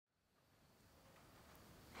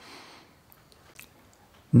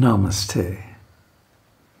Namaste.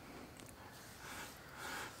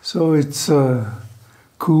 So it's a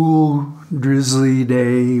cool, drizzly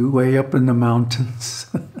day way up in the mountains.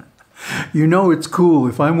 You know it's cool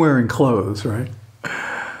if I'm wearing clothes, right?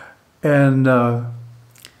 And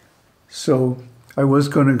so I was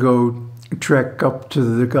going to go trek up to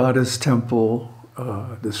the goddess temple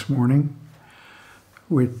this morning,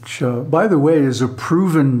 which, by the way, is a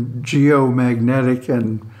proven geomagnetic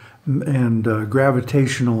and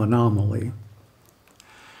gravitational anomaly.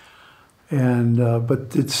 And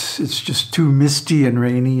but it's just too misty and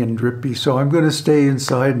rainy and drippy, so I'm going to stay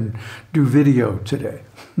inside and do video today.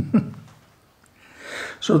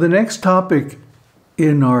 So the next topic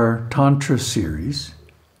in our Tantra series,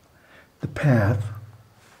 the path,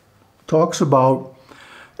 talks about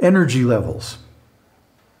energy levels.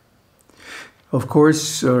 Of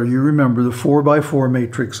course, you remember the 4x4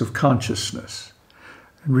 matrix of consciousness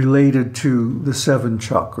related to the 7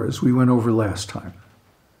 chakras we went over last time.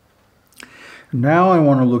 Now I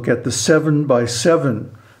want to look at the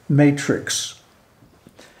 7x7 matrix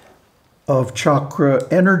of chakra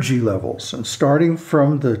energy levels, and starting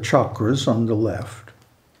from the chakras on the left.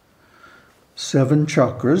 7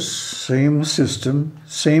 chakras, same system,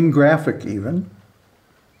 same graphic even.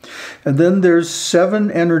 And then there's 7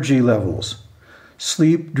 energy levels: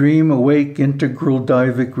 sleep, dream, awake, integral,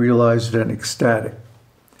 daivic, realized, and ecstatic.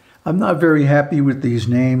 I'm not very happy with these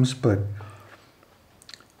names, but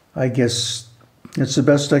I guess it's the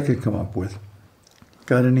best I could come up with.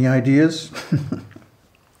 Got any ideas?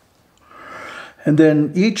 And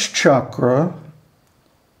then each chakra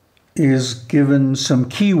is given some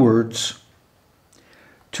keywords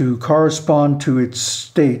to correspond to its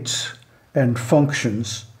states and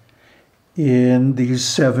functions in these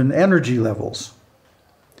 7 energy levels.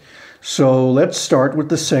 So let's start with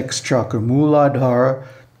the sex chakra, Muladhara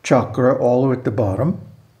chakra, all the way at the bottom.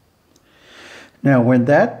 Now, when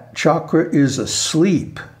that chakra is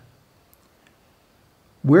asleep,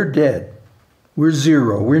 we're dead. We're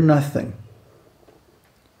zero. We're nothing.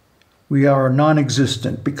 We are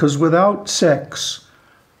non-existent, because without sex,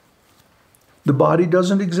 the body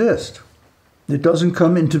doesn't exist. It doesn't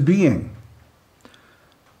come into being.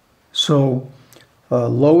 So,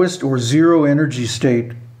 lowest or zero energy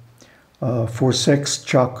state for sex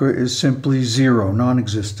chakra is simply zero,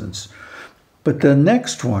 non-existence. But the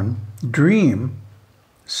next one, dream,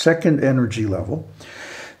 second energy level,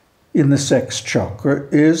 in the sex chakra,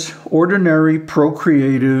 is ordinary,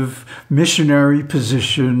 procreative, missionary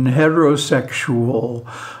position, heterosexual,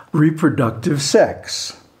 reproductive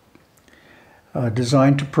sex,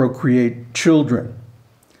 designed to procreate children.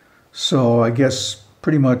 So I guess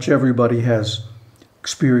pretty much everybody has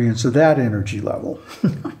experience of that energy level.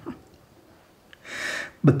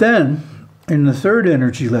 But then, in the third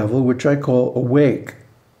energy level, which I call awake,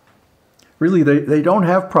 really they don't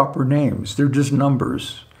have proper names, they're just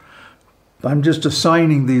numbers. I'm just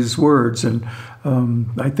assigning these words, and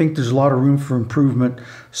I think there's a lot of room for improvement.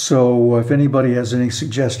 So if anybody has any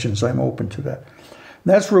suggestions, I'm open to that.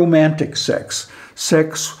 That's romantic sex,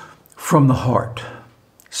 sex from the heart,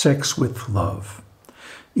 sex with love.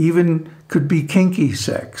 Even could be kinky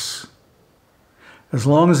sex. As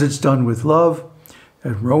long as it's done with love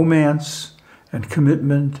and romance and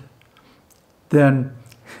commitment, then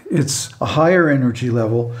it's a higher energy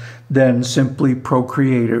level than simply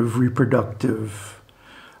procreative, reproductive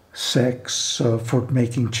sex for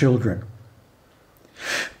making children.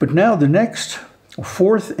 But now the next,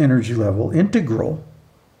 4th energy level, integral,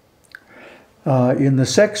 in the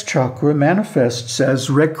sex chakra manifests as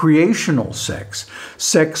recreational sex,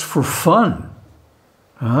 sex for fun,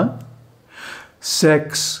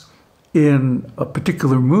 sex in a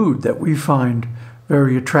particular mood that we find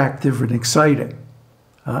very attractive and exciting.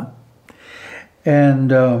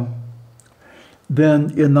 And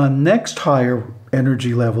then in the next higher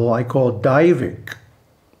energy level, I call daivic,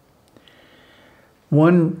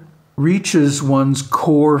 one reaches one's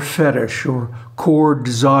core fetish or core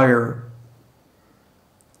desire.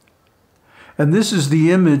 And this is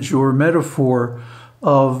the image or metaphor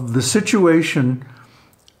of the situation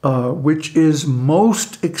which is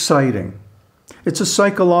most exciting. It's a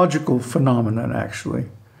psychological phenomenon, actually.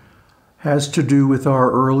 Has to do with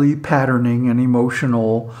our early patterning and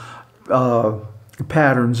emotional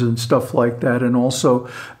patterns and stuff like that, and also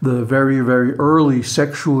the very, very early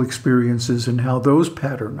sexual experiences and how those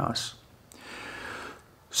pattern us.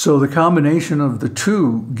 So the combination of the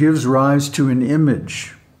two gives rise to an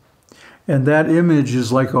image. And that image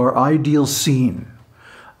is like our ideal scene,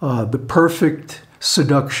 the perfect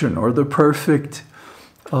seduction or the perfect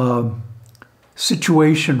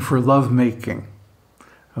situation for lovemaking.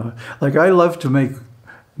 Like I love to make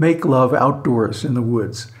make love outdoors in the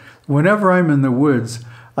woods. Whenever I'm in the woods,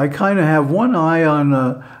 I kind of have one eye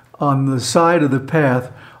on the side of the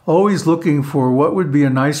path, always looking for what would be a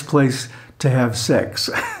nice place to have sex.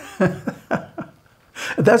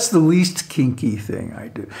 That's the least kinky thing I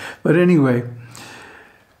do. But anyway,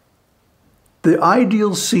 the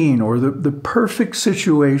ideal scene or the perfect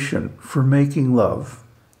situation for making love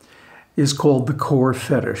is called the core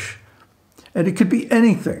fetish. And it could be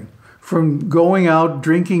anything from going out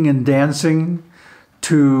drinking and dancing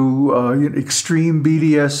to extreme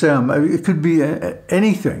BDSM. It could be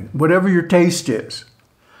anything, whatever your taste is.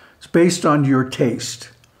 It's based on your taste.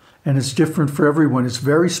 And it's different for everyone. It's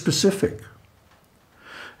very specific.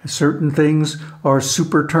 Certain things are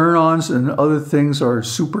super turn-ons and other things are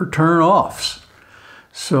super turn-offs.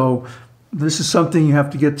 So this is something you have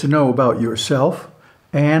to get to know about yourself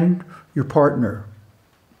and your partner.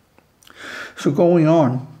 So going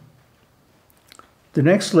on, the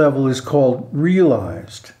next level is called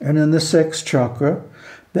realized. And in the sex chakra,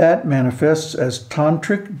 that manifests as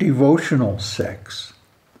tantric devotional sex.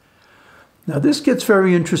 Now this gets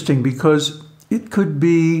very interesting because it could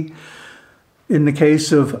be, in the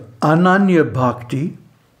case of ananya bhakti,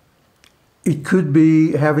 it could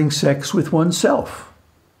be having sex with oneself,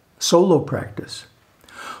 solo practice,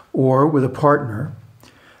 or with a partner,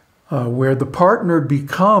 where the partner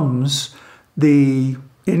becomes the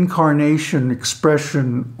incarnation,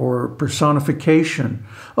 expression, or personification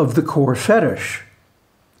of the core fetish.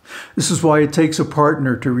 This is why it takes a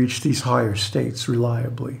partner to reach these higher states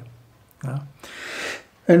reliably.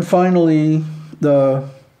 And finally, the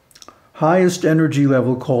highest energy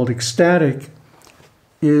level, called ecstatic,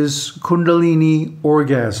 is Kuṇḍalinī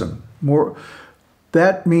orgasm.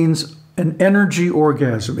 That means an energy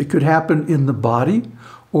orgasm. It could happen in the body,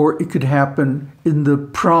 or it could happen in the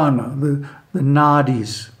prāṇa, the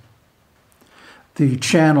nadis, the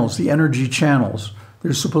channels, the energy channels.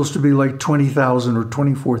 There's supposed to be like 20,000 or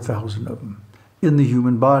 24,000 of them in the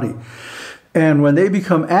human body. And when they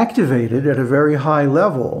become activated at a very high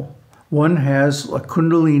level, one has a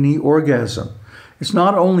Kuṇḍalinī orgasm. It's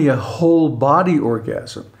not only a whole body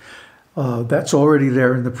orgasm. That's already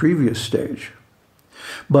there in the previous stage.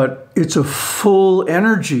 But it's a full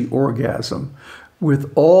energy orgasm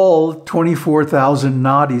with all 24,000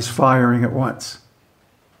 nadis firing at once.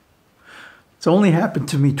 It's only happened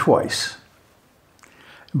to me twice.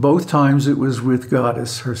 Both times it was with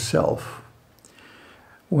Goddess herself,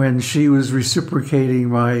 when she was reciprocating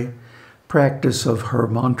my practice of her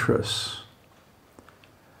mantras,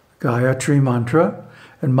 Gayatri mantra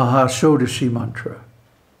and Mahashodashi mantra.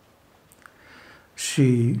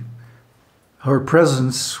 Her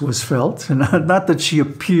presence was felt, and not that she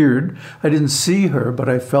appeared. I didn't see her, but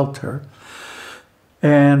I felt her.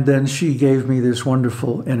 And then she gave me this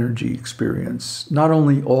wonderful energy experience, not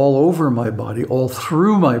only all over my body, all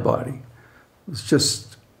through my body.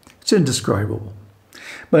 It's indescribable.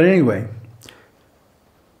 But anyway,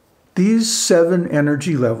 these 7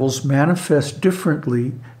 energy levels manifest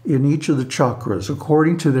differently in each of the chakras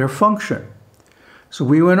according to their function. So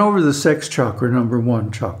we went over the sex chakra, number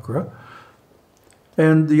 1 chakra,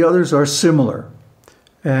 and the others are similar.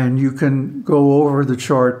 And you can go over the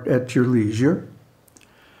chart at your leisure,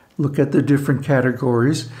 look at the different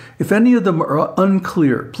categories. If any of them are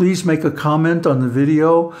unclear, please make a comment on the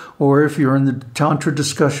video, or if you're in the Tantra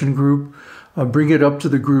discussion group, bring it up to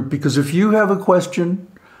the group, because if you have a question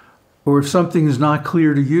or if something is not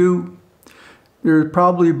clear to you, there are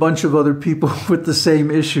probably a bunch of other people with the same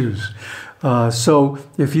issues. So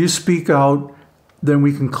if you speak out, then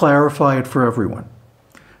we can clarify it for everyone.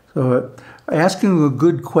 So asking a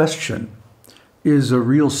good question is a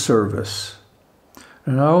real service,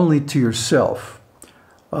 and not only to yourself,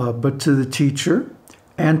 but to the teacher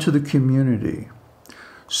and to the community.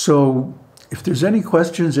 So if there's any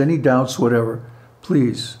questions, any doubts, whatever,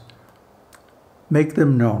 please make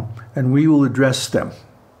them known, and we will address them.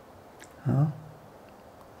 I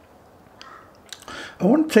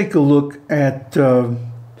want to take a look at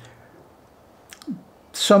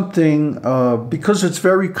something, because it's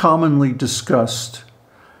very commonly discussed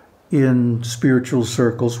in spiritual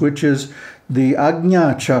circles, which is the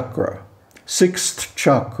Ajna chakra, 6th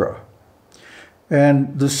chakra.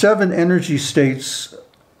 And the 7 energy states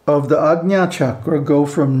of the Ajna chakra go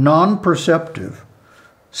from non-perceptive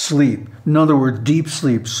sleep, in other words, deep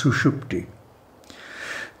sleep, sushupti,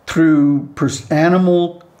 through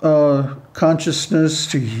animal consciousness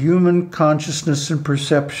to human consciousness and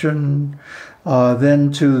perception,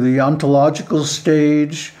 then to the ontological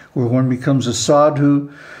stage where one becomes a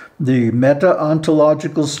sadhu, the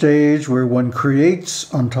meta-ontological stage where one creates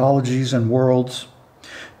ontologies and worlds,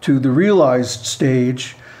 to the realized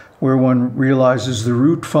stage where one realizes the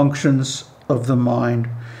root functions of the mind,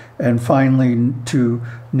 and finally to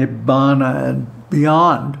Nibbana and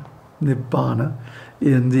beyond Nibbana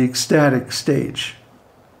in the ecstatic stage,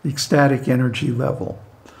 the ecstatic energy level.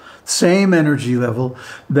 Same energy level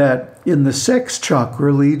that in the sex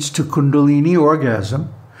chakra leads to Kuṇḍalinī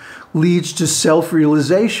orgasm, leads to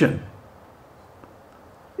self-realization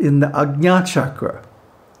in the Ajna chakra.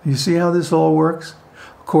 You see how this all works?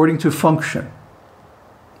 According to function.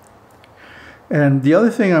 And the other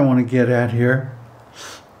thing I want to get at here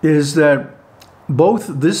is that both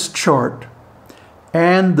this chart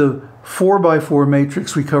and the 4x4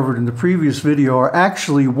 matrix we covered in the previous video are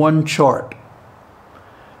actually one chart.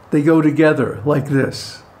 They go together like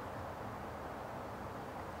this.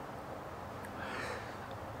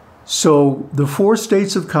 So the 4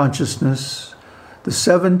 states of consciousness, the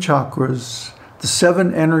 7 chakras, the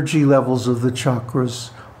 7 energy levels of the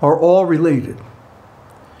chakras are all related.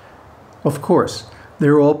 Of course,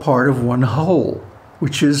 they're all part of one whole,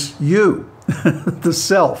 which is you, the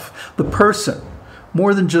self, the person.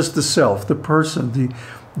 More than just the self, the person,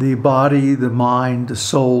 the body, the mind, the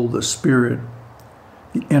soul, the spirit,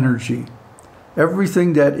 the energy,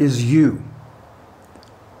 everything that is you.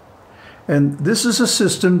 And this is a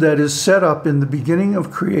system that is set up in the beginning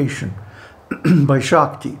of creation by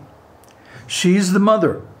Shakti. She's the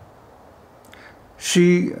mother.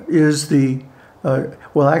 She is the,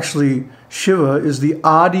 well, actually, Shiva is the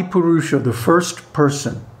Adi Purusha, the first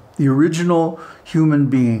person, the original human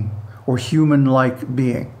being or human-like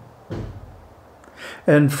being.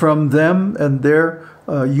 And from them and their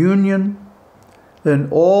union, then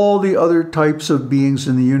all the other types of beings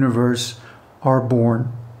in the universe are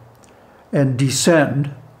born and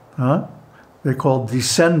descend. They're called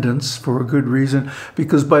descendants for a good reason,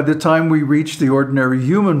 because by the time we reach the ordinary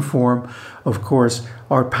human form, of course,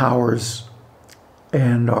 our powers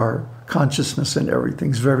and our consciousness and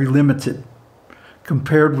everything's very limited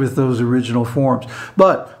compared with those original forms.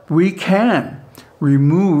 But we can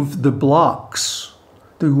remove the blocks,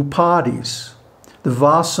 the upadis, the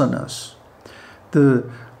vasanas, the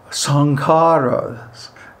sankharas,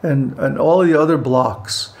 and all the other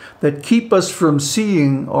blocks that keep us from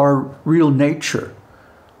seeing our real nature,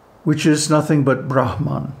 which is nothing but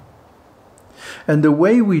Brahman. And the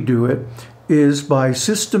way we do it is by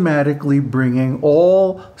systematically bringing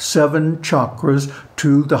all 7 chakras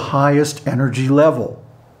to the highest energy level.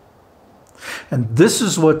 And this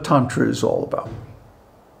is what Tantra is all about.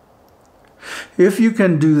 If you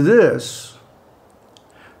can do this,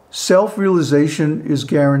 self-realization is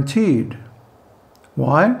guaranteed.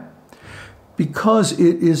 Why? Because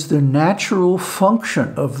it is the natural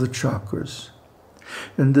function of the chakras.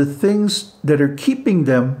 And the things that are keeping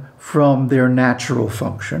them from their natural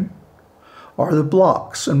function are the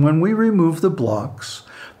blocks. And when we remove the blocks,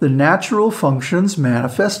 the natural functions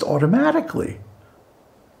manifest automatically,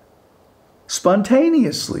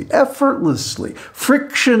 spontaneously, effortlessly,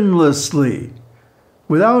 frictionlessly,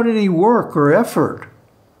 without any work or effort.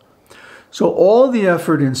 So all the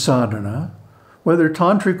effort in sadhana, whether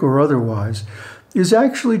tantric or otherwise, is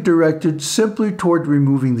actually directed simply toward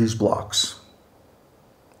removing these blocks.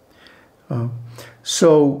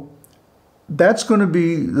 So that's going to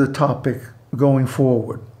be the topic going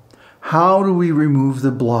forward. How do we remove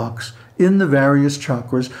the blocks in the various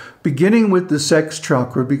chakras, beginning with the sex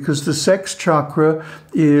chakra, because the sex chakra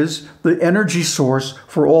is the energy source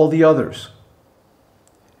for all the others.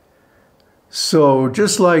 So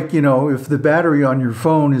just like, you know, if the battery on your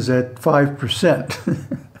phone is at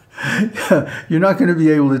 5%, you're not going to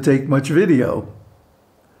be able to take much video.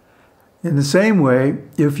 In the same way,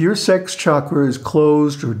 if your sex chakra is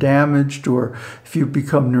closed or damaged, or if you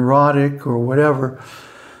become neurotic or whatever,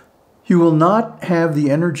 you will not have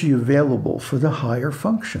the energy available for the higher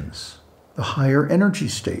functions, the higher energy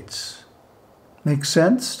states. Makes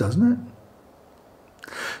sense, doesn't it?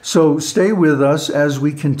 So stay with us as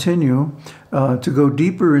we continue to go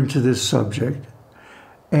deeper into this subject.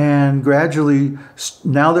 And gradually,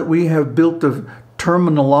 now that we have built the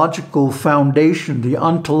terminological foundation, the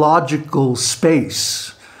ontological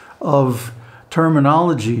space of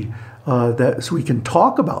terminology, that so we can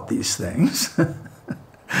talk about these things,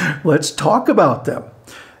 let's talk about them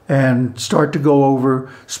and start to go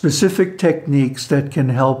over specific techniques that can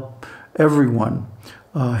help everyone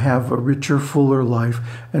have a richer, fuller life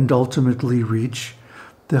and ultimately reach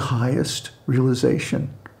the highest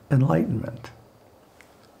realization, enlightenment.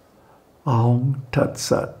 Aum Tat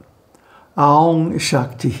Sat. Aum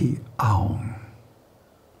Shakti Aum.